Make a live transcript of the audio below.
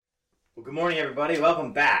Well, good morning, everybody.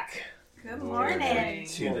 Welcome back Good morning.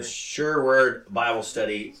 to the Sure Word Bible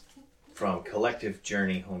Study from Collective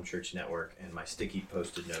Journey Home Church Network. And my sticky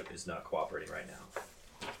post-it note is not cooperating right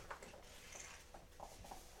now.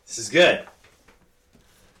 This is good.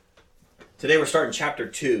 Today we're starting chapter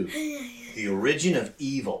 2, The Origin of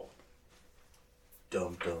Evil.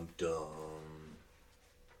 Dum, dum, dum.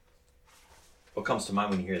 What comes to mind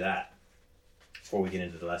when you hear that? Before we get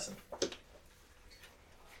into the lesson.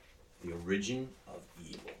 The origin of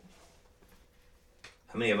evil.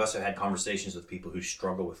 How many of us have had conversations with people who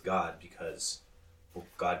struggle with God because, well,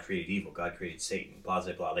 God created evil, God created Satan, blah,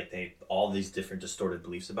 blah, blah. Like they all these different distorted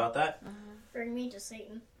beliefs about that. Bring me to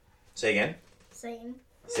Satan. Say again? Satan.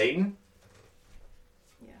 Satan?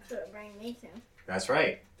 Yeah. That's what bring me to. That's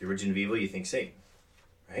right. The origin of evil, you think Satan.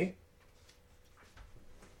 Right?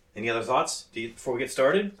 Any other thoughts before we get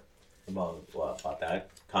started? About that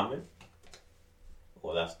comment?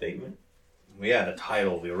 Or that statement? Yeah, the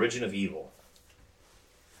title, The Origin of Evil.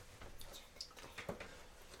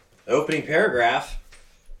 The opening paragraph,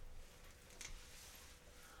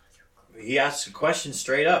 he asks a question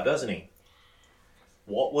straight up, doesn't he?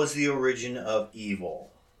 What was the origin of evil?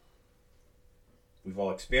 We've all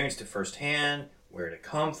experienced it firsthand. Where did it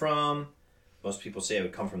come from? Most people say it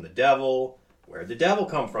would come from the devil. Where did the devil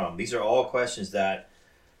come from? These are all questions that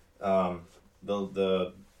the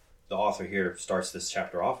author here starts this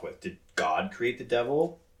chapter off with. Did God create the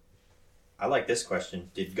devil? I like this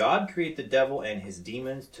question. Did God create the devil and his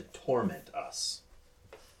demons to torment us?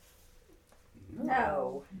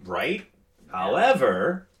 No. Right?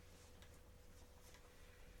 However,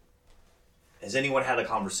 has anyone had a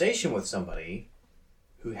conversation with somebody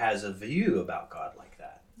who has a view about God like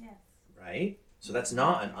that? Yes. Right? So that's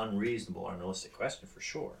not an unreasonable or unrealistic question for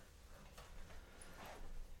sure.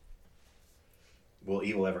 Will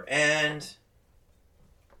evil ever end?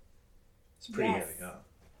 It's pretty heavy, huh?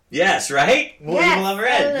 Yes, right? Will evil ever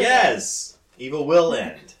end? Yes. Evil will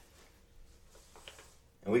end.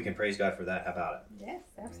 And we can praise God for that. How about it? Yes,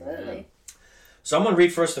 absolutely. So I'm going to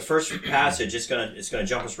read first the first passage. It's going to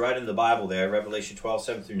jump us right into the Bible there, Revelation 12,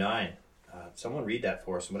 7 through 9. Someone read that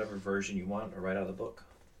for us in whatever version you want or right out of the book.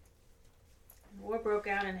 War broke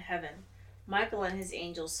out in heaven. Michael and his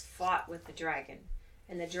angels fought with the dragon,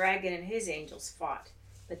 and the dragon and his angels fought,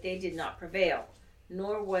 but they did not prevail,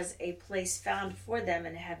 nor was a place found for them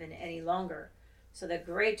in heaven any longer. So the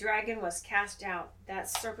great dragon was cast out, that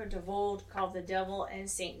serpent of old called the devil and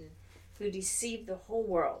Satan, who deceived the whole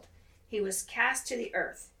world. He was cast to the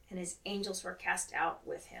earth, and his angels were cast out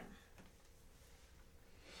with him.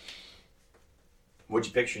 What'd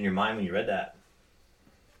you picture in your mind when you read that?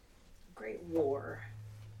 Great war.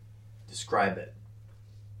 Describe it.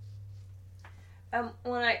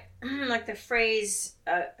 When I like the phrase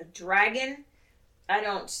a dragon, I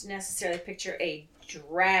don't necessarily picture a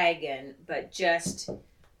dragon, but just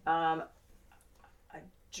a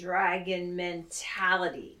dragon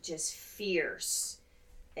mentality, just fierce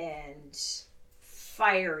and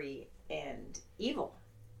fiery and evil,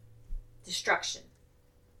 destruction.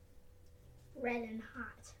 Red and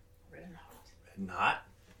hot. Red and hot. Red and hot?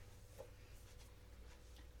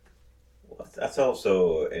 Well, that's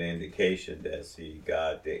also an indication that,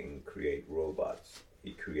 God didn't create robots.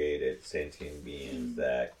 He created sentient beings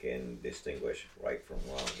that can distinguish right from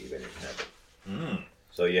wrong, even in heaven.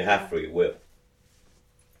 So you have free will.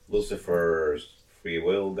 Lucifer's free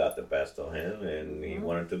will got the best of him, and he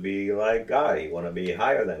wanted to be like God. He wanted to be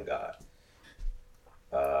higher than God.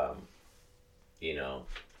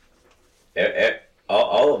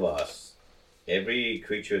 All of us, every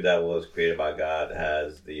creature that was created by God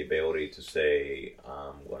has the ability to say,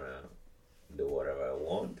 I'm going to do whatever I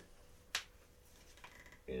want.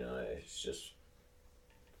 It's just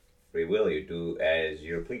free will. You do as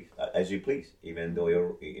you please, even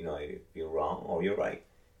though if you're wrong or you're right.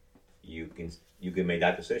 You can make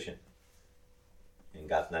that decision. And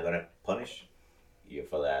God's not going to punish you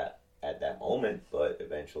for that at that moment, but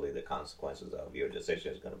eventually the consequences of your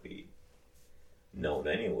decision is going to be known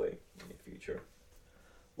anyway in the future.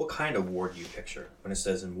 What kind of war do you picture when it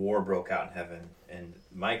says, and war broke out in heaven, and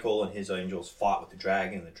Michael and his angels fought with the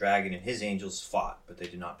dragon and his angels fought, but they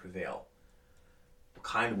did not prevail? What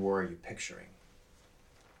kind of war are you picturing?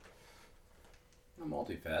 A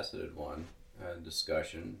multifaceted one, a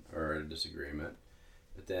discussion or a disagreement.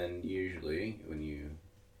 But then usually when you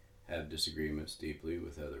have disagreements deeply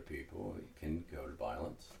with other people, it can go to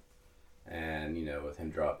violence. And, with him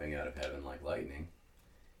dropping out of heaven like lightning,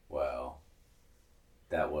 well,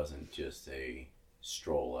 that wasn't just a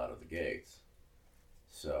stroll out of the gates.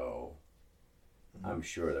 So I'm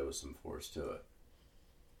sure there was some force to it.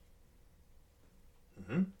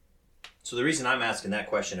 Mm-hmm. So the reason I'm asking that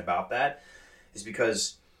question about that is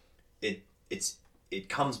because it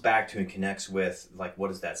comes back to and connects with, like, what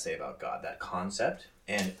does that say about God, that concept?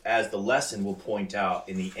 And as the lesson will point out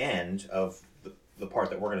in the end of the part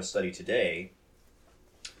that we're going to study today,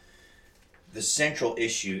 the central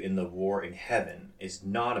issue in the war in heaven is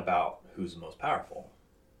not about who's the most powerful,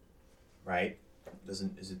 right? Is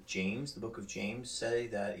it James, the book of James, say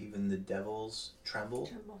that even the devils tremble?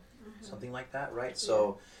 Something like that, right?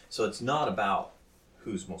 So it's not about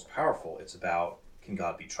who's most powerful. It's about, can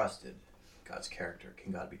God be trusted? God's character,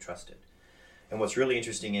 can God be trusted? And what's really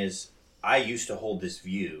interesting is I used to hold this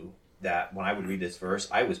view that when I would read this verse,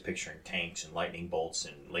 I was picturing tanks and lightning bolts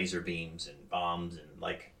and laser beams and bombs and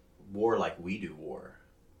like war like we do war,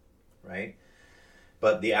 right?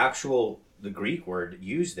 But the Greek word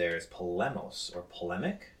used there is polemos or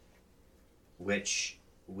polemic, which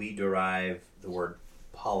we derive the word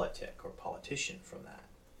politic or politician from that.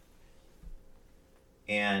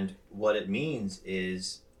 And what it means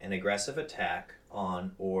is an aggressive attack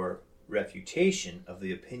on or refutation of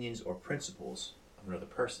the opinions or principles of another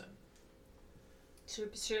person. So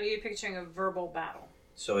you're picturing a verbal battle.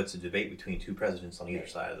 So it's a debate between two presidents on either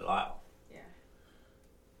side of the aisle. Yeah.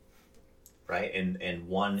 Right? And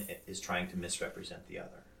one is trying to misrepresent the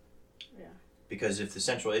other. Yeah. Because if the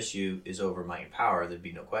central issue is over might and power, there'd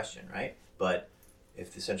be no question, right? But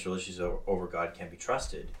if the central issue is over God can't be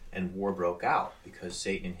trusted, and war broke out because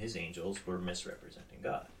Satan and his angels were misrepresenting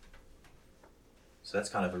God. So that's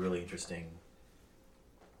kind of a really interesting,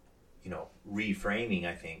 reframing,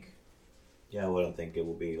 I think. Yeah, I wouldn't think it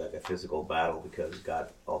would be like a physical battle because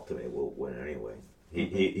God ultimately will win anyway.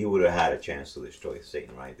 He would have had a chance to destroy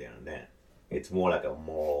Satan right there and then. It's more like a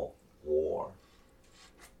moral war.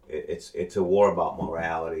 It's a war about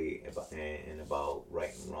morality and about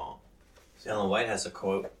right and wrong. Ellen White has a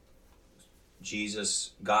quote,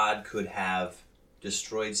 God could have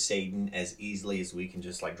destroyed Satan as easily as we can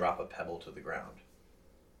just like drop a pebble to the ground.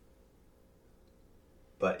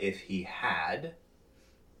 But if he had,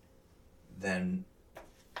 then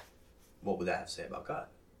what would that have to say about God?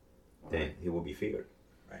 Then he will be feared.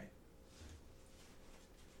 Right.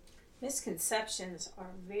 Misconceptions are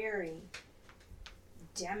very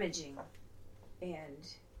damaging and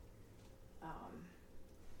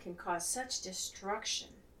can cause such destruction.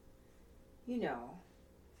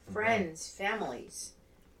 Friends, families,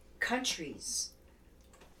 countries.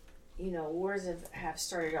 Wars have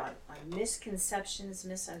started on misconceptions,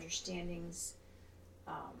 misunderstandings,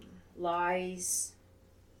 lies.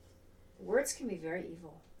 Words can be very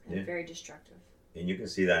evil and very destructive. And you can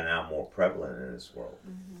see that now more prevalent in this world,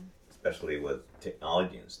 especially with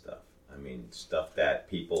technology and stuff. I mean, stuff that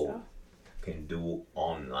people can do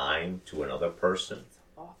online to another person. It's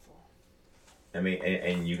awful. I mean,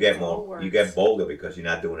 and you get you get bolder because you're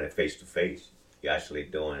not doing it face to face. You're actually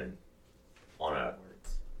doing it on a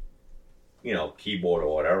keyboard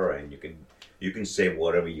or whatever, and you can say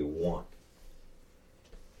whatever you want.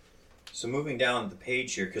 So moving down the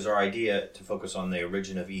page here, because our idea to focus on the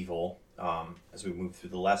origin of evil as we move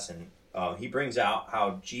through the lesson, he brings out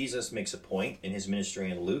how Jesus makes a point in his ministry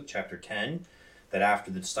in Luke chapter 10 that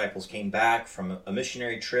after the disciples came back from a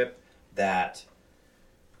missionary trip that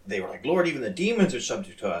they were like, Lord, even the demons are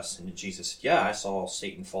subject to us. And Jesus said, yeah, I saw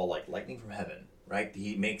Satan fall like lightning from heaven. Right?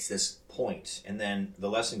 He makes this point. And then the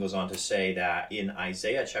lesson goes on to say that in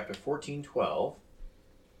Isaiah chapter 14:12,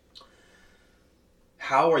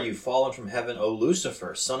 how are you fallen from heaven, O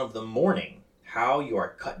Lucifer, son of the morning? How you are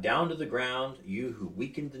cut down to the ground, you who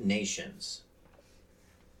weakened the nations.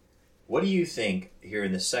 What do you think here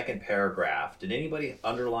in the second paragraph? Did anybody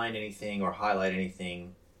underline anything or highlight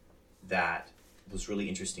anything that was really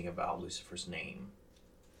interesting about Lucifer's name?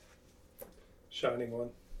 Shining one.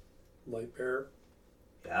 Light bearer.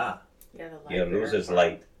 Yeah. Yeah, the light. Yeah, loses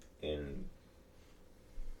light in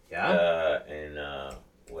Yeah.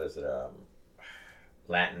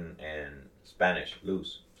 Latin and Spanish,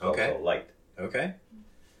 luz. Okay. Also light. Okay.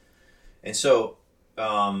 And so,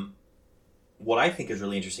 what I think is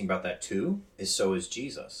really interesting about that too is so is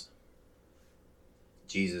Jesus.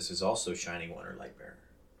 Jesus is also shining one or light bearer.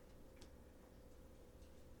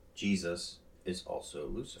 Jesus is also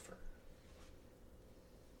Lucifer.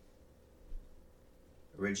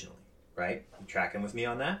 Originally, right? You tracking with me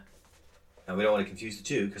on that? Now we don't want to confuse the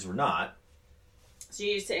two because we're not. So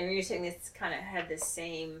you're saying this kind of had the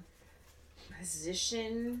same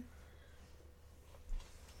position,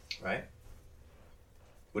 Right?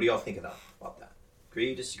 What do y'all think about that?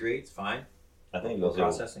 Agree, disagree? It's fine. I think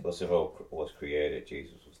Processing. Lucifer was created.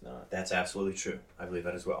 Jesus was not. That's absolutely true. I believe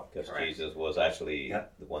that as well. Because Correct. Jesus was actually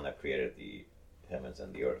Yep. the one that created the heavens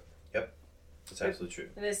and the earth. That's absolutely true.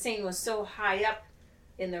 And Satan was so high up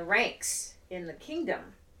in the ranks in the kingdom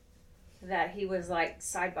that he was like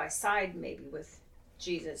side by side maybe with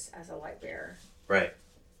Jesus as a light bearer. Right.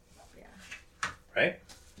 Yeah. Right?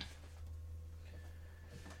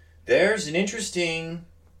 There's an interesting,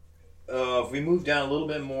 if we move down a little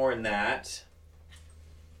bit more in that,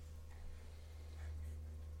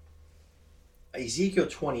 Ezekiel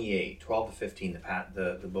 28, 12 to 15,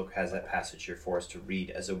 the book has that passage here for us to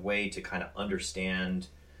read as a way to kind of understand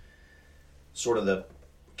sort of the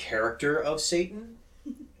character of Satan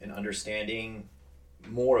and understanding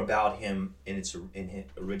more about him in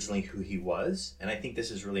originally who he was. And I think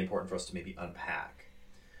this is really important for us to maybe unpack.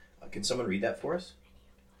 Can someone read that for us?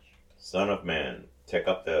 Son of man, take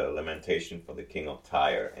up the lamentation for the king of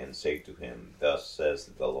Tyre, and say to him, Thus says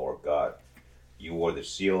the Lord God, You are the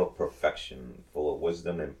seal of perfection, full of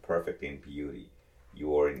wisdom and perfect in beauty.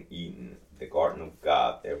 You are in Eden, the garden of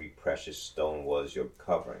God. Every precious stone was your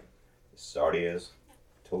covering. Sardius,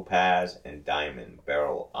 topaz, and diamond,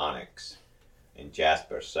 beryl, onyx, and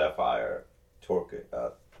jasper, sapphire,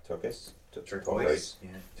 turquoise, Yeah.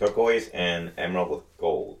 turquoise, and emerald with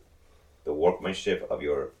gold. The workmanship of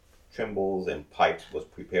your timbrels and pipes was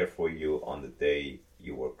prepared for you on the day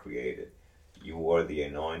you were created. You were the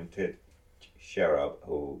anointed cherub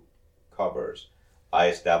who covers. I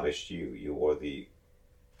established you. You were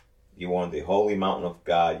on the holy mountain of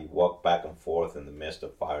God. You walked back and forth in the midst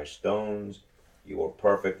of fire stones. You were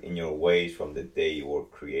perfect in your ways from the day you were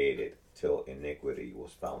created till iniquity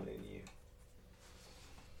was found in you.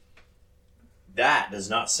 That does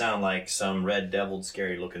not sound like some red deviled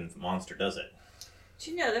scary looking monster, does it? Do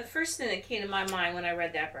you know, the first thing that came to my mind when I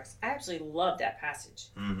read that verse, I actually loved that passage.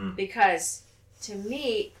 Mm-hmm. Because to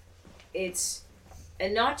me, it's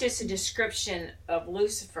and not just a description of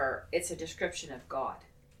Lucifer, it's a description of God.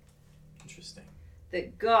 Interesting.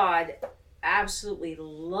 That God absolutely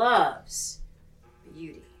loves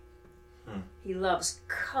beauty. He loves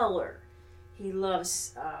color. He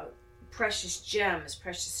loves precious gems,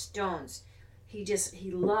 precious stones. He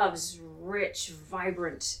loves rich,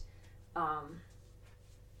 vibrant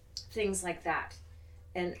things like that.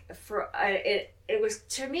 And for it was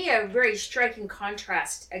to me a very striking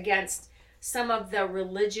contrast against some of the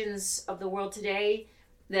religions of the world today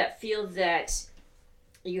that feel that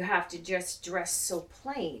you have to just dress so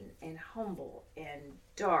plain and humble and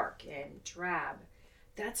dark and drab.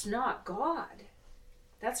 That's not God.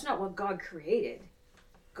 That's not what God created.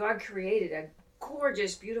 God created a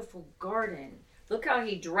gorgeous, beautiful garden. Look how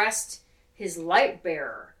he dressed his light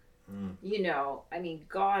bearer. You know, I mean,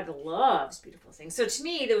 God loves beautiful things. So to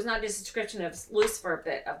me, there was not just a description of Lucifer,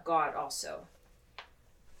 but of God also.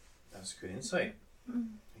 That's good insight.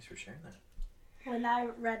 Thanks for sharing that. When I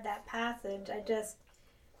read that passage,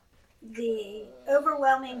 the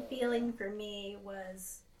overwhelming feeling for me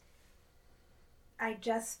was I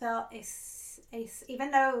just felt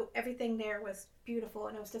even though everything there was beautiful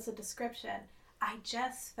and it was just a description, I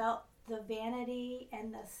just felt the vanity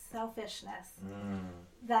and the selfishness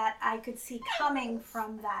that I could see coming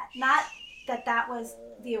from that. Not that that was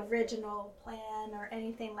the original plan or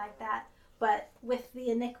anything like that, but with the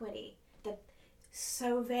iniquity, the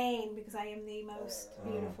so vain because I am the most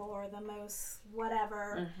beautiful or the most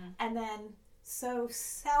whatever, and then so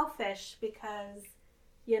selfish because,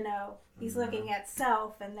 you know, he's looking at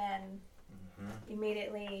self and then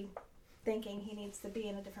immediately thinking he needs to be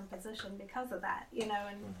in a different position because of that, you know,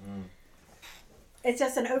 and it's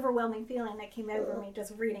just an overwhelming feeling that came over me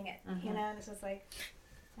just reading it, you know, and it's just like...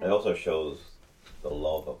 It also shows the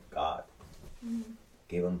love of God.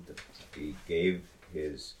 He gave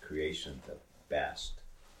his creation the best.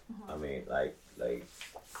 I mean, like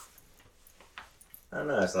I don't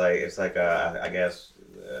know. It's like I guess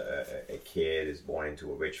a kid is born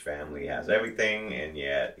into a rich family, has everything, and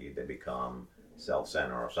yet they become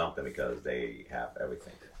self-centered or something because they have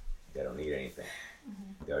everything. They don't need anything.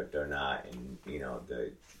 They're not in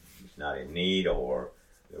they're not in need, or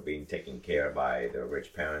they're being taken care of by their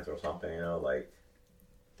rich parents or something. You know, like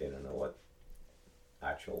they don't know what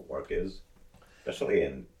actual work is, especially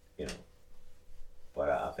in But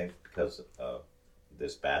I think because of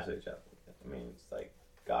this passage, I mean, it's like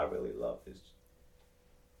God really loved his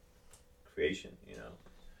creation, you know.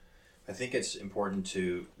 I think it's important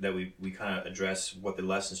that we kind of address what the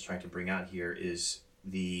lesson's trying to bring out here is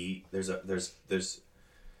there's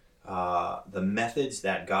the methods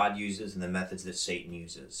that God uses and the methods that Satan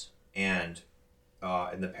uses. And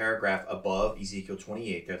in the paragraph above Ezekiel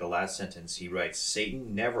 28, there, the last sentence, he writes,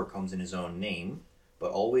 Satan never comes in his own name,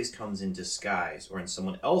 but always comes in disguise or in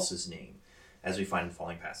someone else's name, as we find in the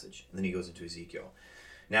following passage. And then he goes into Ezekiel.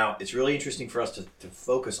 Now, it's really interesting for us to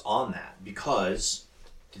focus on that because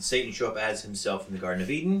did Satan show up as himself in the Garden of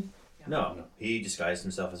Eden? No. He disguised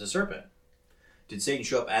himself as a serpent. Did Satan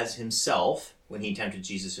show up as himself when he tempted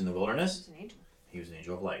Jesus in the wilderness? He was an angel. He was an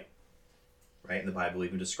angel of light. Right? And the Bible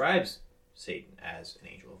even describes Satan as an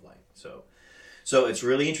angel of light. So it's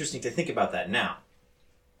really interesting to think about that now.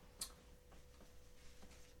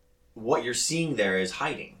 What you're seeing there is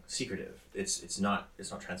hiding, secretive. It's not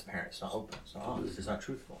transparent. It's not open. It's not honest. It's not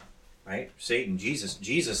truthful. Right? Satan, Jesus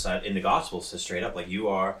in the Gospels says straight up, like, you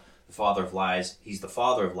are the father of lies. He's the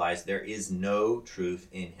father of lies. There is no truth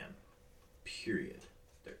in him. Period.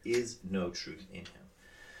 There is no truth in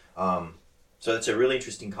him. So that's a really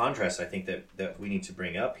interesting contrast, I think, that we need to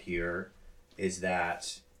bring up here, is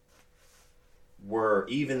that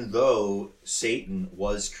even though Satan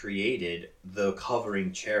was created the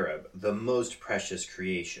covering cherub, the most precious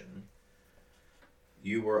creation,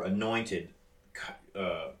 you were anointed,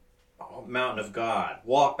 mountain of God,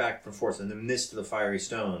 walk back and forth in the midst of the fiery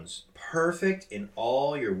stones, perfect in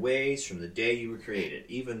all your ways from the day you were created,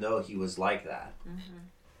 even though he was like that. Mm-hmm.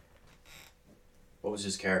 What was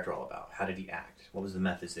his character all about? How did he act? What was the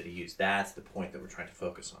methods that he used? That's the point that we're trying to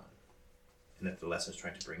focus on, and that the lesson is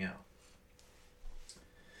trying to bring out.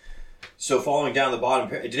 So following down the bottom,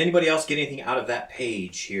 did anybody else get anything out of that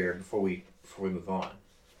page here before we move on?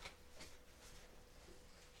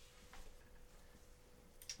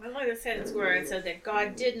 I like the sentence where it said that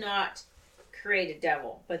God did not create a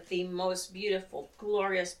devil, but the most beautiful,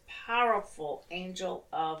 glorious, powerful angel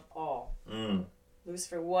of all.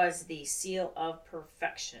 Lucifer was the seal of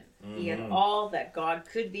perfection. Mm-hmm. He had all that God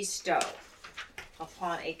could bestow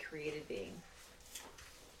upon a created being.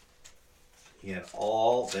 He had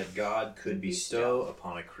all that God could bestow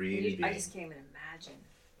upon a created being. I just can't even imagine,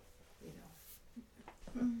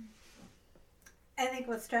 I think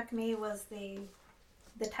what struck me was the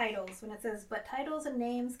titles, when it says, but titles and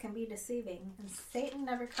names can be deceiving, and Satan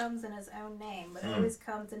never comes in his own name, but always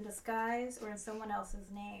comes in disguise or in someone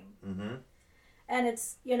else's name. Mm-hmm. And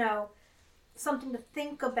it's, something to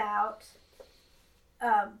think about,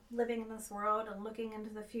 living in this world and looking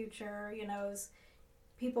into the future, as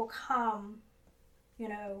people come,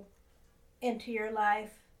 into your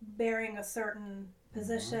life bearing a certain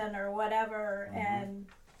position or whatever, and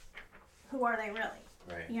who are they really?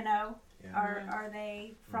 Right. Yeah. Are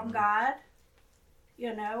they from God?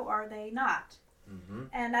 Are they not? Mm-hmm.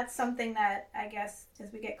 And that's something that I guess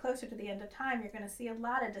as we get closer to the end of time, you're going to see a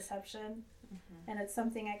lot of deception, and it's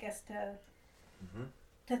something I guess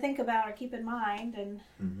to think about or keep in mind, and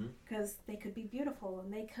because they could be beautiful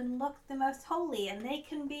and they can look the most holy and they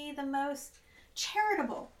can be the most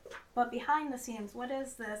charitable, but behind the scenes, what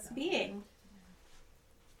is this being?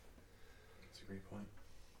 That's a great point.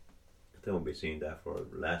 I think we'll be seeing that for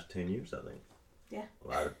the last 10 years, I think. Yeah. A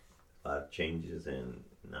lot of changes, and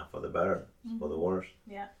not for the better, for the worse.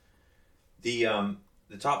 Yeah.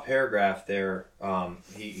 The top paragraph there,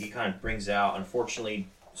 he kind of brings out, unfortunately,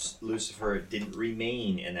 Lucifer didn't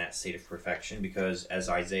remain in that state of perfection because, as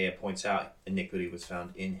Isaiah points out, iniquity was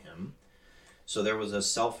found in him. So there was a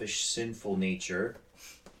selfish, sinful nature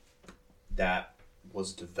that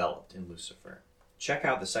was developed in Lucifer. Check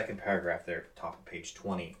out the second paragraph there at the top of page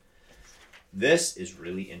 20. This is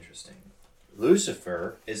really interesting.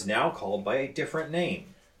 Lucifer is now called by a different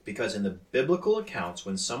name because in the biblical accounts,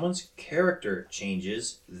 when someone's character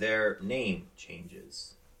changes, their name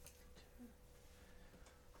changes.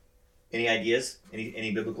 Any ideas?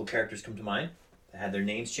 Any biblical characters come to mind that had their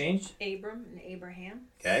names changed? Abram and Abraham.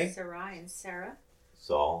 Okay. Sarai and Sarah.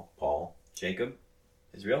 Saul, Paul. Jacob,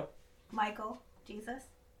 Israel. Michael, Jesus.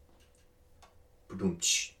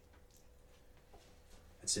 Ba-doom-tsh.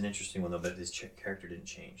 That's an interesting one though, but his character didn't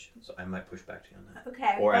change, so I might push back to you on that.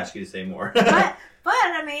 Okay. Or ask you to say more. but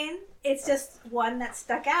I mean, it's just one that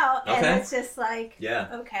stuck out, Okay. and it's just like, Yeah.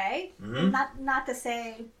 Okay, Mm-hmm. not to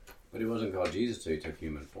say But he wasn't called Jesus till he took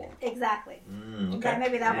human form. exactly. Okay. That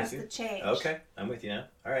maybe that I'm was with the change. you. Okay, I'm with you now.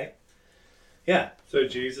 All right. Yeah. So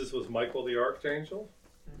Jesus was Michael the Archangel?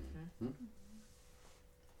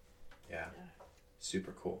 Yeah.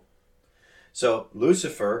 Super cool. So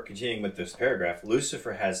Lucifer, continuing with this paragraph,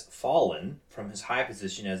 Lucifer has fallen from his high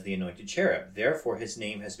position as the anointed cherub. Therefore, his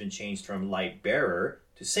name has been changed from light bearer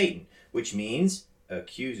to Satan, which means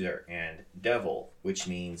accuser, and devil, which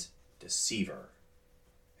means deceiver.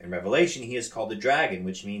 In Revelation, he is called the dragon,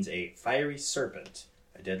 which means a fiery serpent,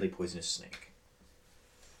 a deadly poisonous snake.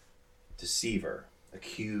 Deceiver,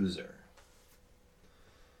 accuser.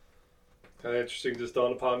 Kind of interesting, just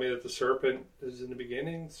dawned upon me that the serpent is in the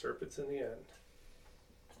beginning, the serpent's in the end.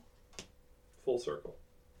 Full circle.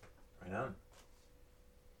 Right on.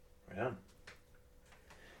 Right on.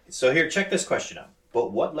 So here, check this question out.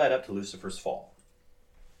 But what led up to Lucifer's fall?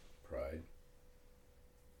 Pride.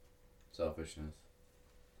 Selfishness.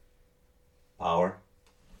 Power.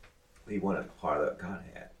 He wanted the power that God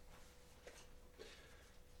had.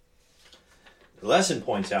 The lesson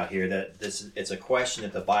points out here that it's a question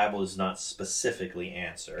that the Bible does not specifically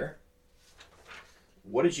answer.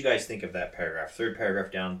 What did you guys think of that paragraph? Third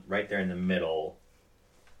paragraph down, right there in the middle.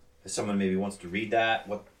 If someone maybe wants to read that,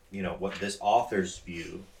 what this author's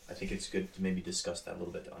view, I think it's good to maybe discuss that a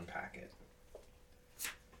little bit to unpack it.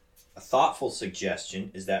 A thoughtful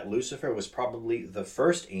suggestion is that Lucifer was probably the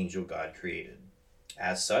first angel God created.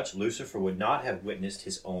 As such, Lucifer would not have witnessed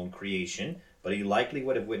his own creation, but he likely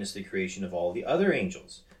would have witnessed the creation of all the other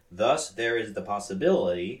angels. Thus, there is the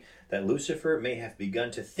possibility that Lucifer may have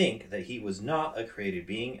begun to think that he was not a created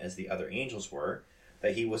being as the other angels were,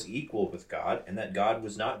 that he was equal with God, and that God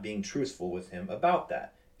was not being truthful with him about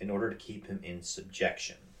that, in order to keep him in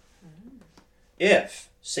subjection. If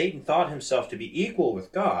Satan thought himself to be equal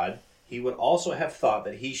with God, he would also have thought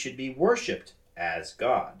that he should be worshipped as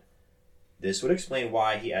God. This would explain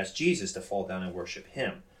why he asked Jesus to fall down and worship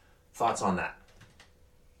him. Thoughts on that?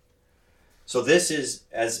 So this is,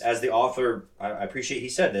 as the author, I appreciate he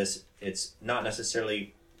said this, it's not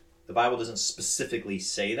necessarily, the Bible doesn't specifically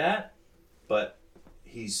say that, but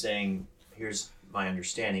he's saying, here's my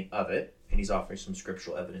understanding of it, and he's offering some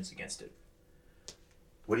scriptural evidence against it.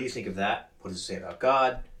 What do you think of that? What does it say about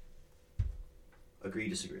God? Agree,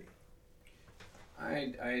 disagree?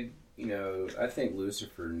 I think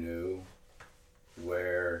Lucifer knew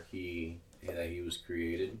where he was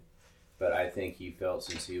created, but I think he felt,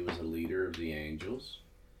 since he was a leader of the angels,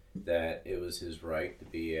 that it was his right to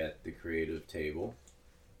be at the creative table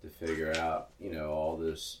to figure out, all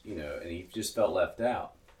this, and he just felt left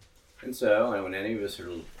out. And so, when any of us are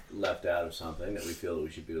left out of something that we feel that we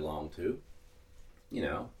should belong to,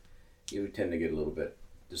 you tend to get a little bit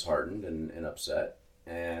disheartened and upset.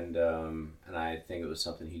 And I think it was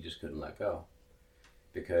something he just couldn't let go.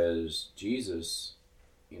 Because Jesus,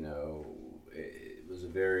 it was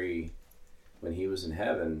when he was in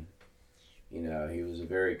heaven, he was a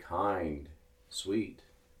very kind, sweet,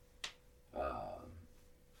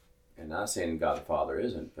 and not saying God the Father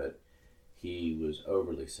isn't, but he was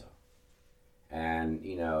overly so. And,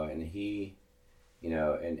 and he,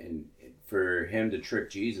 and for him to trick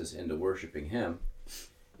Jesus into worshiping him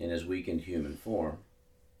in his weakened human form,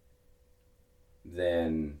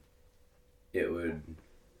 then it would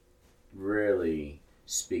really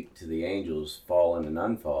speak to the angels, fallen and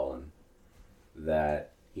unfallen,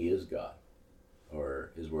 that he is God,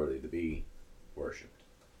 or is worthy to be worshipped.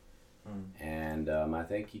 And I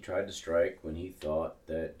think he tried to strike when he thought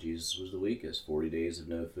that Jesus was the weakest. 40 days of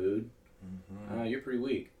no food. You're pretty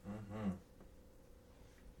weak.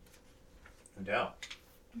 No doubt.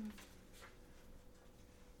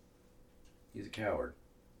 He's a coward.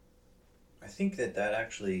 I think that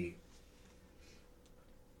actually,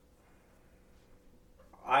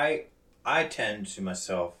 I tend to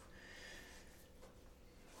myself,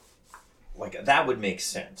 like, that would make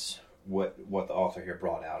sense, what the author here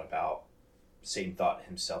brought out about Satan thought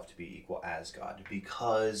himself to be equal as God,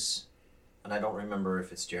 because, and I don't remember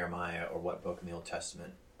if it's Jeremiah or what book in the Old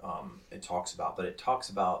Testament it talks about, but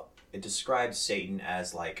it describes Satan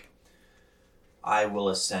as like, I will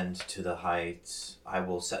ascend to the heights, I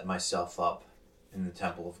will set myself up in the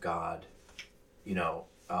temple of God,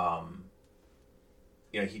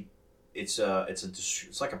 it's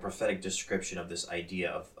like a prophetic description of this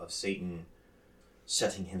idea of Satan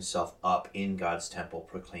setting himself up in God's temple,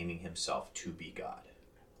 proclaiming himself to be God.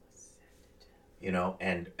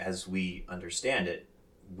 And as we understand it,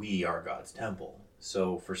 we are God's temple.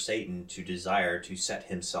 So for Satan to desire to set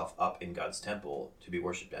himself up in God's temple to be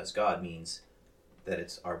worshipped as God means that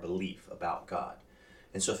it's our belief about God.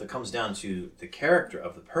 And so if it comes down to the character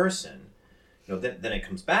of the person, then it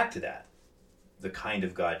comes back to that. The kind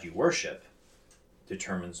of God you worship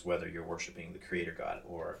determines whether you're worshiping the Creator God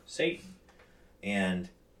or Satan. And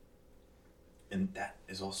that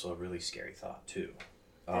is also a really scary thought too.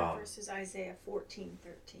 That verse is Isaiah 14:13.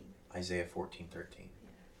 Isaiah 14:13.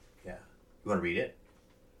 Yeah. You want to read it?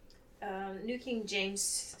 New King James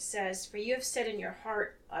says, "For you have said in your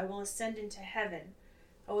heart, I will ascend into heaven.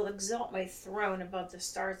 I will exalt my throne above the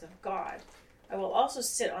stars of God. I will also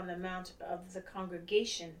sit on the mount of the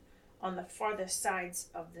congregation on the farthest sides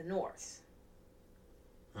of the north."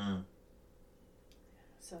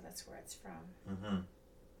 So that's where it's from.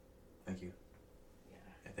 Thank you.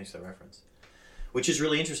 Yeah. Thanks for that reference. Which is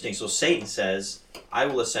really interesting. So Satan says, I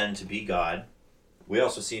will ascend to be God. We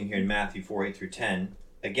also see him here in Matthew 4:8-10.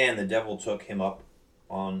 Again, the devil took him up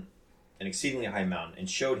on an exceedingly high mountain and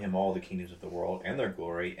showed him all the kingdoms of the world and their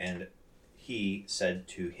glory. And he said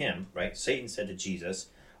to him, right? Satan said to Jesus,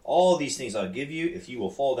 all these things I'll give you if you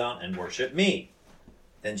will fall down and worship me.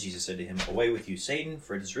 Then Jesus said to him, away with you, Satan,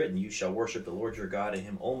 for it is written, you shall worship the Lord your God, and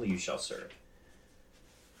him only you shall serve.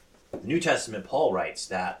 The New Testament, Paul writes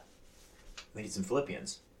that, I think it's in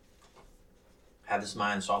Philippians, have this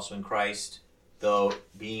mind that's also in Christ, though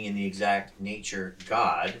being in the exact nature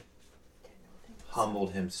God,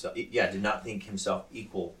 humbled himself, did not think himself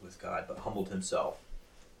equal with God, but humbled himself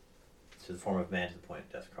to the form of man to the point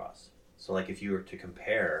of death cross. So like if you were to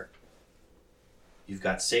compare, you've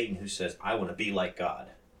got Satan who says, I want to be like God.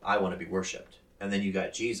 I want to be worshipped. And then you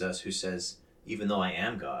got Jesus who says, even though I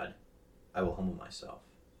am God, I will humble myself.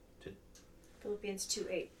 Philippians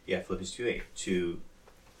 2:8. Yeah, Philippians 2:8. To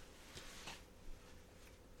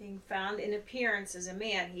being found in appearance as a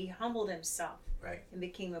man, he humbled himself. Right. And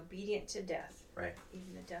became obedient to death. Right.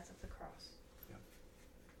 Even the death of the cross.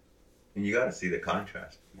 And you got to see the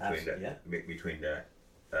contrast between Absolutely, that. Between that,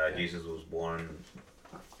 Jesus was born,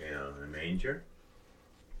 in a manger,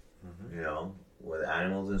 with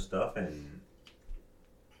animals and stuff, and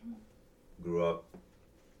grew up,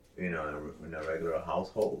 in a regular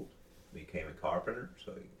household. Became a carpenter,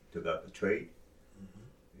 so he took up the trade.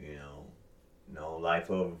 No life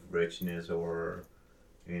of richness or,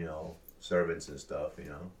 servants and stuff.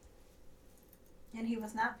 And he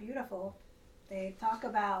was not beautiful. They talk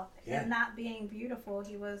about him not being beautiful.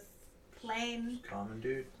 He was plain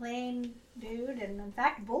dude, and in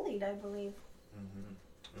fact bullied, I believe.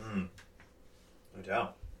 No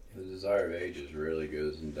doubt. The Desire of Ages really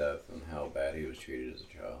goes in depth on how bad he was treated as a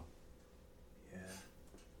child. Yeah,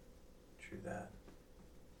 true that.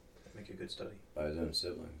 That'd make a good study. By his own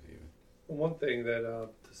siblings, even. One thing that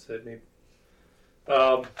just hit me,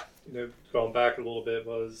 going back a little bit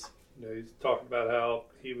was, he's talking about how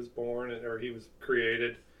he was born or he was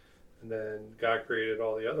created, and then God created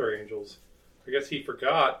all the other angels. I guess he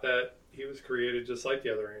forgot that he was created just like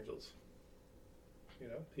the other angels.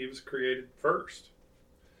 He was created first.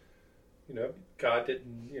 God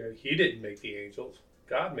didn't, he didn't make the angels.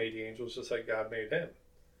 God made the angels just like God made him.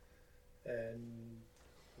 And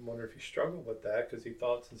I wonder if he struggled with that because he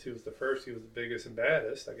thought since he was the first, he was the biggest and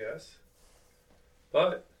baddest, I guess.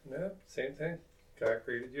 But, same thing. God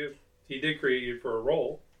created you. He did create you for a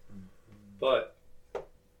role, but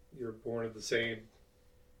you're born of the same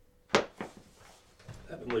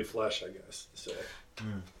heavenly flesh, I guess, to say.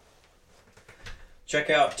 Check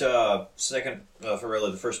out the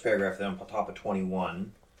first paragraph there on top of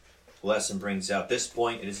 21. The lesson brings out this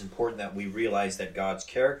point. It is important that we realize that God's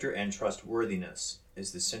character and trustworthiness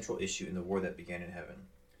is the central issue in the war that began in heaven.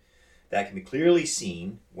 That can be clearly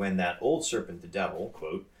seen when that old serpent, the devil,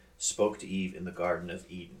 quote, spoke to Eve in the Garden of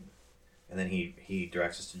Eden. And then he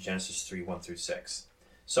directs us to Genesis 3:1-6.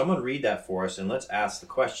 Someone read that for us, and let's ask the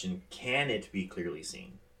question, can it be clearly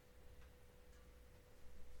seen?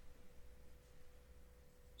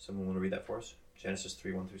 Someone want to read that for us? Genesis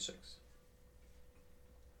 3:1-6.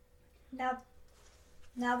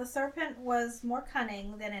 Now the serpent was more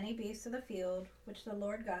cunning than any beast of the field which the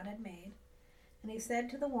Lord God had made. And he said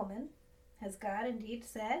to the woman, has God indeed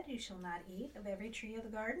said, you shall not eat of every tree of the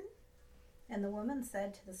garden? And the woman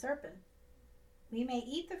said to the serpent, we may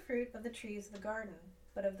eat the fruit of the trees of the garden,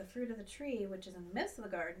 but of the fruit of the tree which is in the midst of the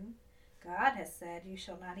garden, God has said, you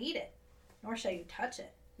shall not eat it, nor shall you touch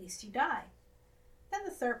it, lest you die. Then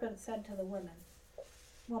the serpent said to the woman,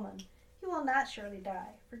 you will not surely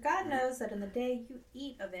die, for God knows that in the day you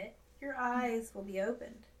eat of it, your eyes will be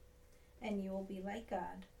opened, and you will be like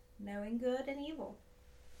God, knowing good and evil.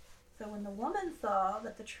 So when the woman saw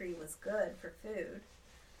that the tree was good for food,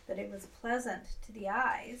 that it was pleasant to the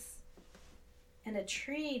eyes, and a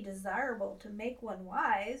tree desirable to make one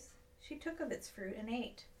wise, she took of its fruit and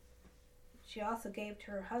ate. She also gave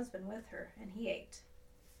to her husband with her, and he ate.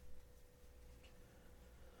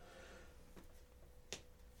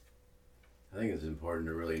 I think it's important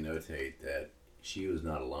to really notate that she was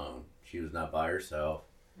not alone. She was not by herself.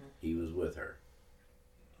 He was with her.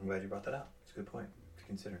 I'm glad you brought that up. It's a good point to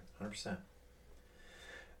consider. 100%.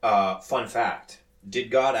 Fun fact.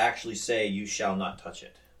 Did God actually say, you shall not touch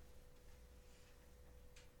it?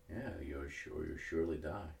 Yeah, you'll surely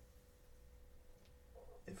die.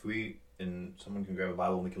 And someone can grab a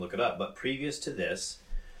Bible and we can look it up, but previous to this,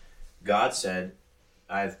 God said,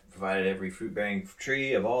 I've provided every fruit-bearing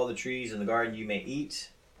tree of all the trees in the garden you may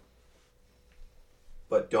eat,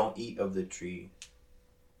 but don't eat of the tree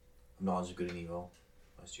of knowledge of good and evil,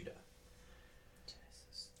 lest you die.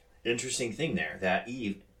 Interesting thing there, that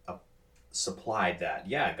Eve supplied that.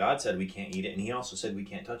 Yeah, God said we can't eat it, and he also said we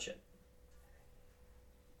can't touch it.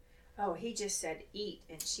 Oh, he just said eat,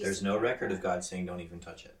 and she. There's said no that. record of God saying don't even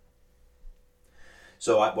touch it.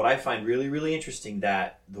 So what I find really, really interesting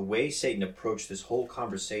that the way Satan approached this whole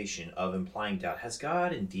conversation of implying doubt, has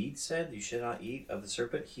God indeed said you should not eat of the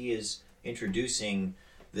serpent? He is introducing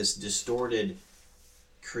this distorted,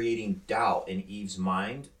 creating doubt in Eve's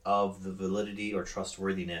mind of the validity or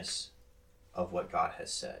trustworthiness of what God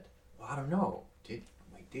has said. Well, I don't know. Did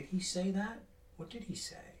he say that? What did he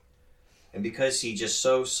say? And because he just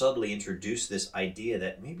so subtly introduced this idea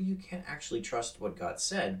that maybe you can't actually trust what God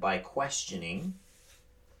said by questioning,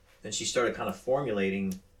 then she started kind of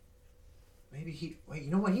formulating, maybe you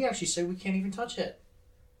know what? He actually said we can't even touch it.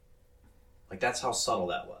 Like, that's how subtle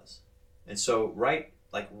that was. And so right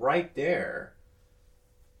there,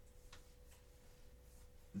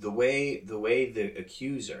 the way the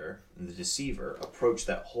accuser and the deceiver approached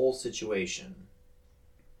that whole situation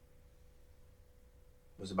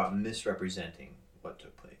was about misrepresenting what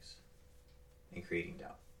took place and creating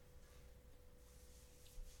doubt.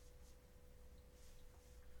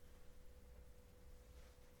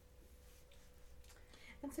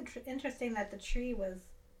 It's interesting that the tree was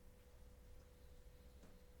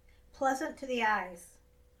pleasant to the eyes.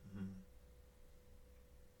 Mhm.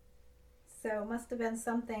 So it must have been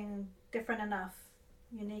something different enough,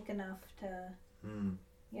 unique enough to,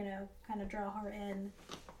 kind of draw her in.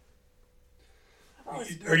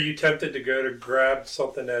 Are you tempted to go to grab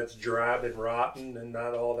something that's drab and rotten and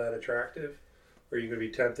not all that attractive? Or are you going to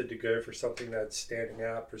be tempted to go for something that's standing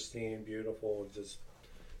out, pristine, beautiful, and just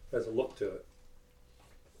has a look to it?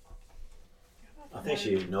 I think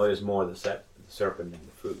she noticed more the serpent than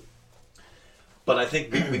the fruit. But I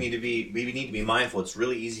think we need to be mindful. It's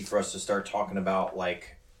really easy for us to start talking about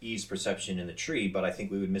like Eve's perception in the tree, but I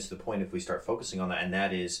think we would miss the point if we start focusing on that, and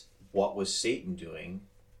that is, what was Satan doing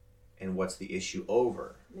and what's the issue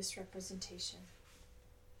over, Misrepresentation.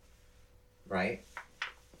 right?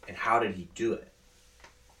 And how did he do it?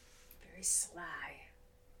 Very sly.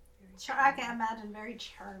 I can imagine very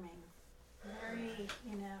charming. Very,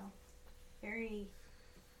 very,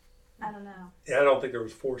 I don't know. Yeah, I don't think there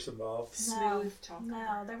was force involved. Smooth talker.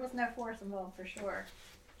 No, there was no force involved for sure.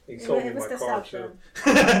 He sold me It was my car too.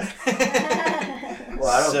 deception. Well,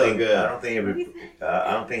 I don't So think. good. I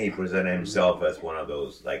don't think he presented himself as one of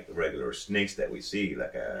those like regular snakes that we see,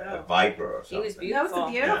 like a viper or He was something. That was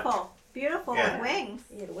beautiful. beautiful. Beautiful Yeah. with wings.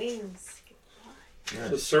 He had wings.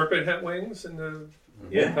 The serpent had wings in the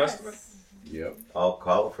Yeah. Old Testament. Yep. All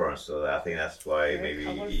colorful, so I think that's why Very maybe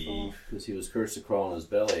colorful. Eve. Because he was cursed to crawl on his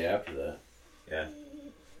belly after that. Yeah.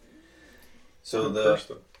 So Who the cursed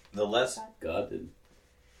them? God did.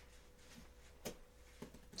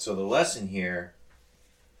 So the lesson here,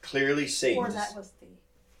 clearly Satan. Or that was the.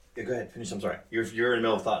 Yeah, go ahead, finish. I'm sorry. You're in the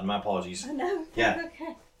middle of thought, and my apologies. Oh, no. Yeah.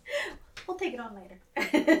 Okay. We'll take it on later.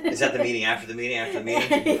 Is that the meeting after the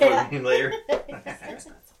meeting before the meeting later?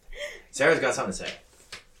 Sarah's got something to say.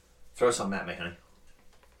 Throw something at me, honey.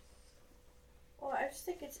 Well, I just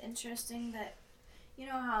think it's interesting that, you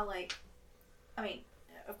know how, like, I mean,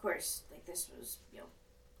 of course, like, this was,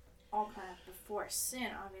 all kind of before sin,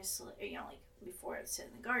 obviously, like, before it sin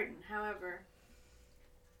in the garden. However,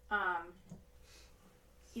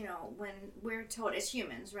 when we're told, as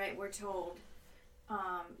humans, right, we're told,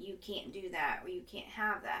 you can't do that, or you can't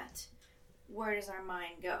have that, where does our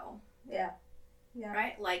mind go? Yeah. Yeah.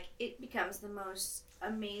 Right? Like, it becomes the most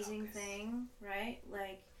amazing thing, right?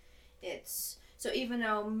 Like, it's... So even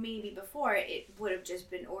though maybe before it would have just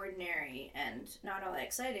been ordinary and not all that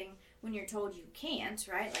exciting, when you're told you can't,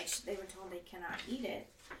 right? Like, they were told they cannot eat it,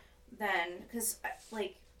 then...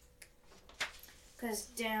 Because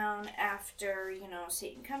down after,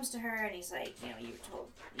 Satan comes to her and he's like, you were told,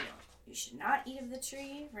 you should not eat of the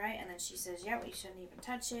tree, right? And then she says, yeah, well, you shouldn't even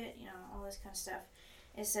touch it, all this kind of stuff.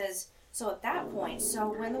 It says... So at that point,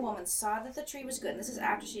 when the woman saw that the tree was good, and this is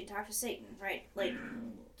after she had talked to Satan, right? Like,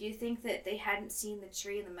 do you think that they hadn't seen the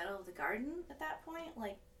tree in the middle of the garden at that point?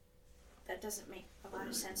 Like, that doesn't make a lot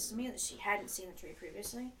of sense to me that she hadn't seen the tree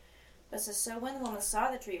previously. But so when the woman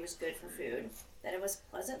saw the tree was good for food, that it was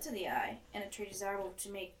pleasant to the eye, and a tree desirable to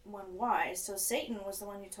make one wise. So Satan was the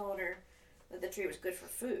one who told her that the tree was good for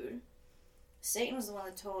food. Satan was the one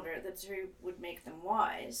that told her that the tree would make them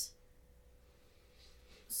wise.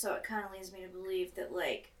 So it kind of leads me to believe that,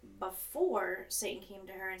 like, before Satan came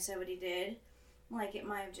to her and said what he did, like, it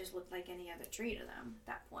might have just looked like any other tree to them at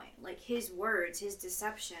that point. Like, his words, his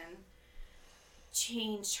deception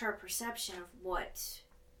changed her perception of what,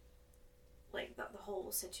 like, the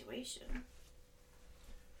whole situation.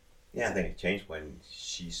 Yeah, I think it changed when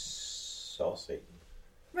she saw Satan.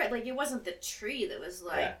 Right, like, it wasn't the tree that was,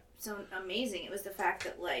 like, Yeah. so amazing. It was the fact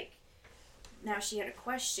that, like, now she had a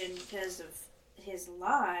question because of his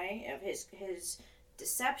lie, of his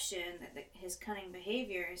deception, his cunning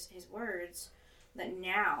behaviors, his words, that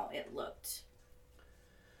now it looked,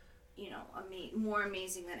 more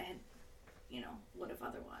amazing than it had, would have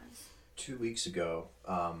otherwise. 2 weeks ago,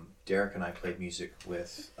 Derek and I played music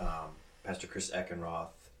with Pastor Chris Eckenroth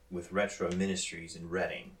with Retro Ministries in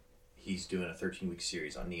Reading. He's doing a 13-week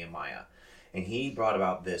series on Nehemiah. And he brought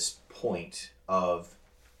about this point of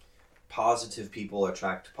positive people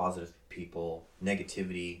attract positive people,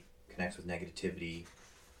 negativity connects with negativity.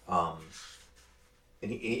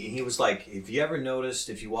 And he was like, have you ever noticed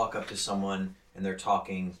if you walk up to someone and they're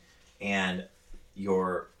talking and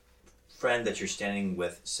your friend that you're standing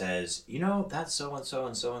with says, that's so-and-so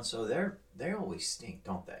and so-and-so, they always stink,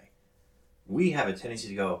 don't they? We have a tendency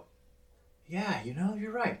to go, yeah,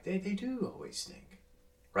 you're right, they do always stink,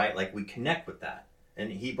 right? Like, we connect with that.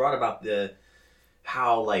 And he brought about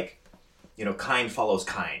how kind follows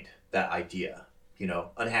kind, that idea.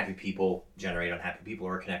 Unhappy people generate unhappy people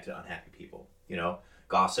or are connected to unhappy people.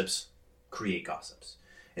 Gossips create gossips.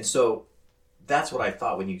 And so that's what I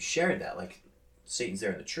thought when you shared that. Like, Satan's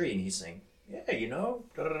there in the tree and he's saying, yeah,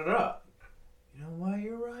 da-da-da-da. Well,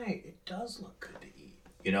 you're right. It does look good to eat.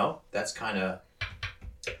 That's kind of...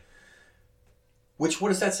 What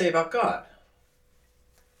does that say about God?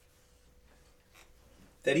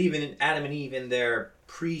 That even in Adam and Eve in their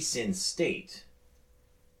pre-sin state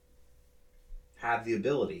had the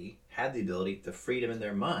ability, the freedom in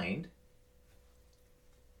their mind.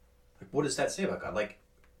 Like, what does that say about God? Like,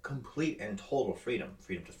 complete and total freedom.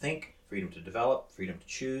 Freedom to think, freedom to develop, freedom to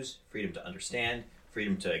choose, freedom to understand,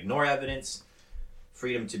 freedom to ignore evidence,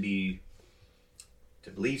 freedom to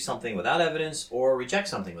believe something without evidence or reject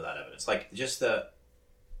something without evidence. Like, just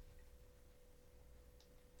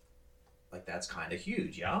that's kind of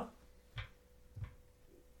huge, yeah?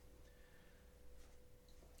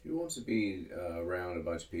 Who wants to be around a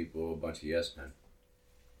bunch of people, a bunch of yes men?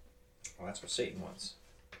 Well, that's what Satan wants.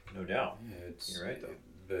 No doubt. Yeah, You're right, though.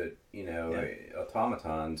 But,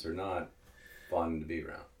 automatons are not fun to be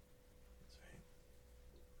around.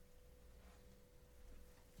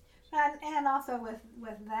 And also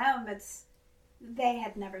with them, they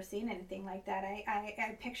had never seen anything like that.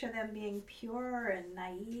 I picture them being pure and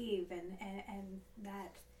naive and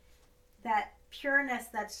that pureness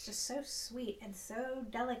that's just so sweet and so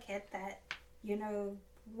delicate that,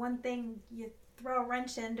 one thing you throw a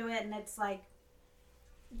wrench into it and it's like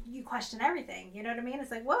you question everything. You know what I mean?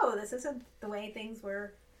 It's like, whoa, this isn't the way things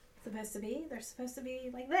were supposed to be. They're supposed to be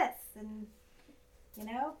like this. And,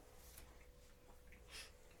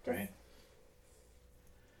 Right.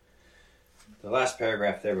 The last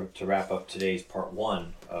paragraph there to wrap up today's part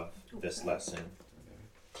 1 of this lesson.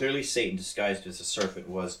 Clearly Satan, disguised as a serpent,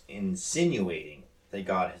 was insinuating that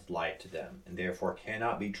God had lied to them and therefore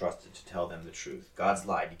cannot be trusted to tell them the truth. God's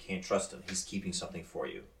lied. You can't trust him. He's keeping something for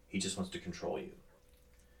you. He just wants to control you.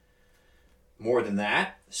 More than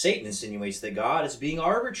that, Satan insinuates that God is being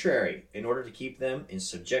arbitrary in order to keep them in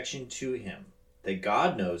subjection to him. That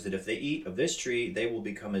God knows that if they eat of this tree, they will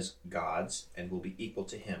become as gods and will be equal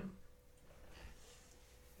to him.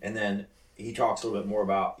 And then he talks a little bit more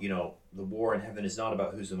about, the war in heaven is not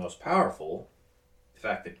about who's the most powerful. The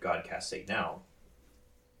fact that God cast Satan out,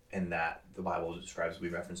 and that the Bible describes, we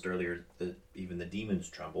referenced earlier, that even the demons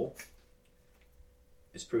tremble,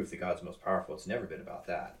 is proof that God's most powerful. It's never been about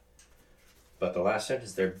that. But the last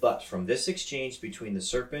sentence there, but from this exchange between the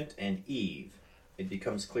serpent and Eve, it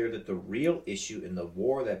becomes clear that the real issue in the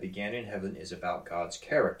war that began in heaven is about God's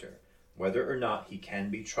character, whether or not he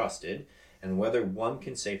can be trusted, and whether one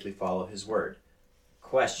can safely follow his word.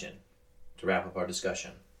 Question, to wrap up our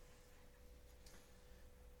discussion.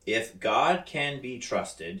 If God can be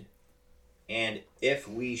trusted, and if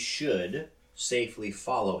we should safely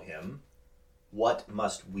follow him, what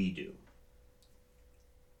must we do?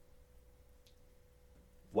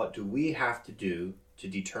 What do we have to do to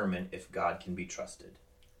determine if God can be trusted?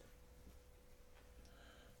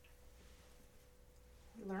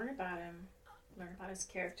 Learn about him. Learn about his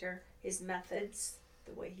character, his methods,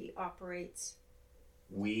 the way he operates.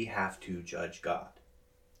 We have to judge God.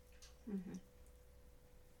 Mm-hmm.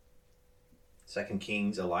 2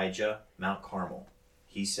 Kings, Elijah, Mount Carmel.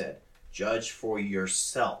 He said, judge for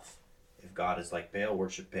yourself. If God is like Baal,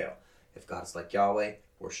 worship Baal. If God is like Yahweh,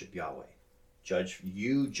 worship Yahweh.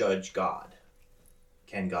 Judge God.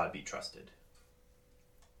 Can God be trusted?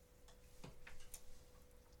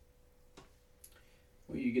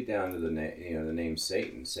 Well, you get down to the name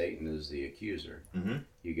Satan. Satan is the accuser. Mm-hmm.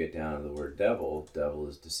 You get down to the word devil. Devil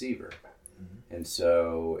is deceiver. Mm-hmm. And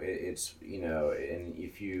so it's and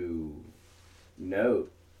if you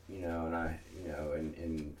note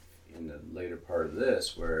and in the later part of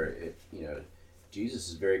this, where Jesus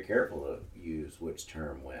is very careful to use which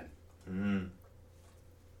term when. Mm.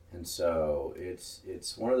 And so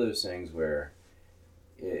it's one of those things where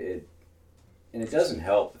it doesn't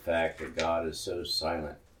help the fact that God is so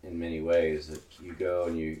silent in many ways, that you go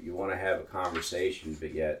and you want to have a conversation,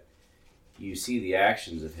 but yet you see the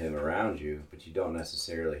actions of him around you, but you don't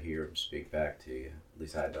necessarily hear him speak back to you. At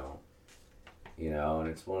least I don't. And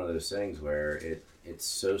it's one of those things where it's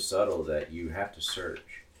so subtle that you have to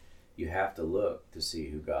search. You have to look to see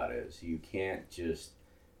who God is. You can't just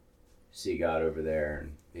see God over there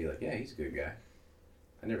and be like, yeah, he's a good guy.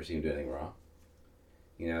 I never seen him do anything wrong.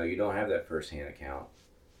 You don't have that first-hand account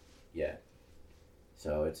yet.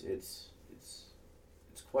 So it's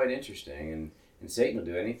quite interesting, and Satan will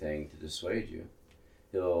do anything to dissuade you.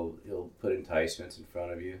 He'll put enticements in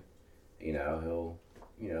front of you. He'll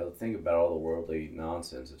think about all the worldly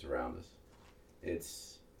nonsense that's around us.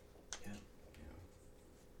 Thanks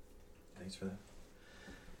for that.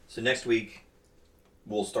 So next week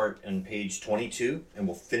we'll start on page 22 and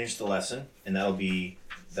we'll finish the lesson, and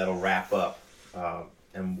that'll wrap up,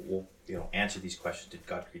 and we'll answer these questions. Did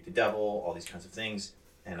God create the devil? All these kinds of things,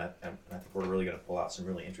 and I think we're really going to pull out some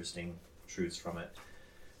really interesting truths from it.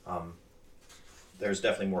 There's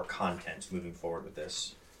definitely more content moving forward with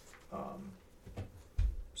this,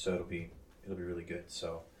 so it'll be really good.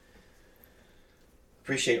 So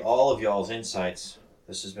appreciate all of y'all's insights.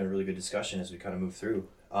 This has been a really good discussion as we kind of move through.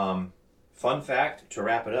 Fun fact to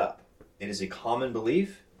wrap it up: it is a common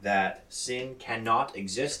belief that sin cannot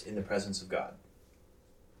exist in the presence of God.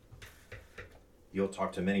 You'll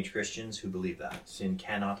talk to many Christians who believe that sin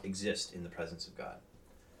cannot exist in the presence of God.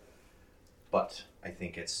 But I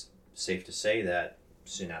think it's safe to say that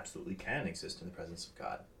sin absolutely can exist in the presence of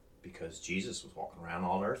God, because Jesus was walking around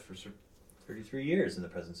on earth for 33 years in the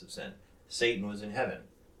presence of sin. Satan was in heaven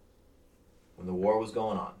when the war was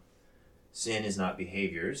going on. Sin is not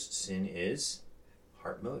behaviors. Sin is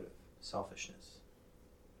heart motive, selfishness.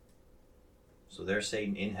 So there's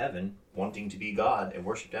Satan in heaven, wanting to be God and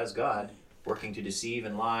worshipped as God, working to deceive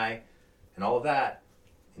and lie and all of that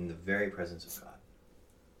in the very presence of God.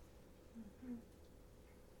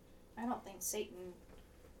 I don't think Satan,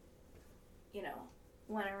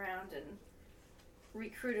 went around and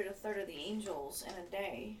recruited a third of the angels in a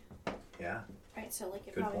day. Yeah. Right? So, it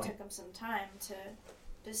Good probably point. took him some time to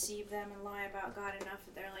deceive them and lie about God enough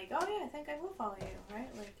that they're like, oh yeah, I think I will follow you, right?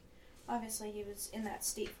 Obviously he was in that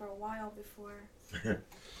state for a while before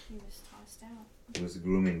he was tossed out. He was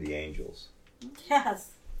grooming the angels.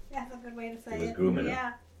 Yes. That's a good way to say He was it. grooming them.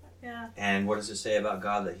 Yeah. Yeah. And what does it say about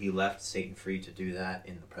God that he left Satan free to do that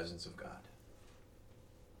in the presence of God?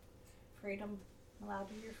 Freedom. Allowed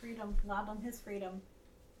to your freedom. Allowed on his freedom.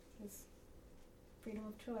 His freedom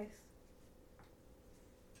of choice.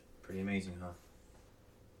 Pretty amazing, huh?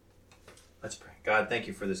 Let's pray. God, thank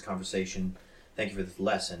you for this conversation. Thank you for this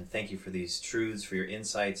lesson. Thank you for these truths, for your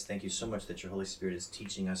insights. Thank you so much that your Holy Spirit is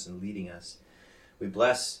teaching us and leading us. We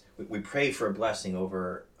pray for a blessing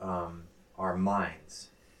over our minds.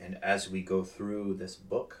 And as we go through this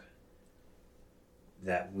book,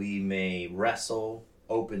 that we may wrestle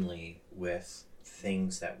openly with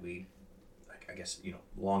things that we,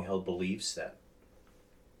 long-held beliefs that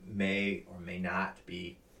may or may not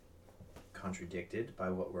be contradicted by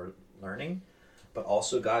what we're learning. But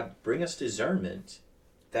also, God, bring us discernment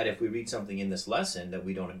that if we read something in this lesson that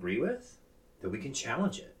we don't agree with, that we can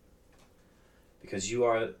challenge it. Because you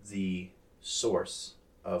are the source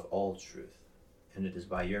of all truth. And it is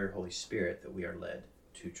by your Holy Spirit that we are led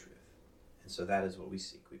to truth. And so that is what we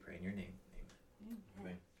seek. We pray in your name. Amen. Amen.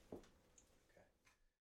 Amen.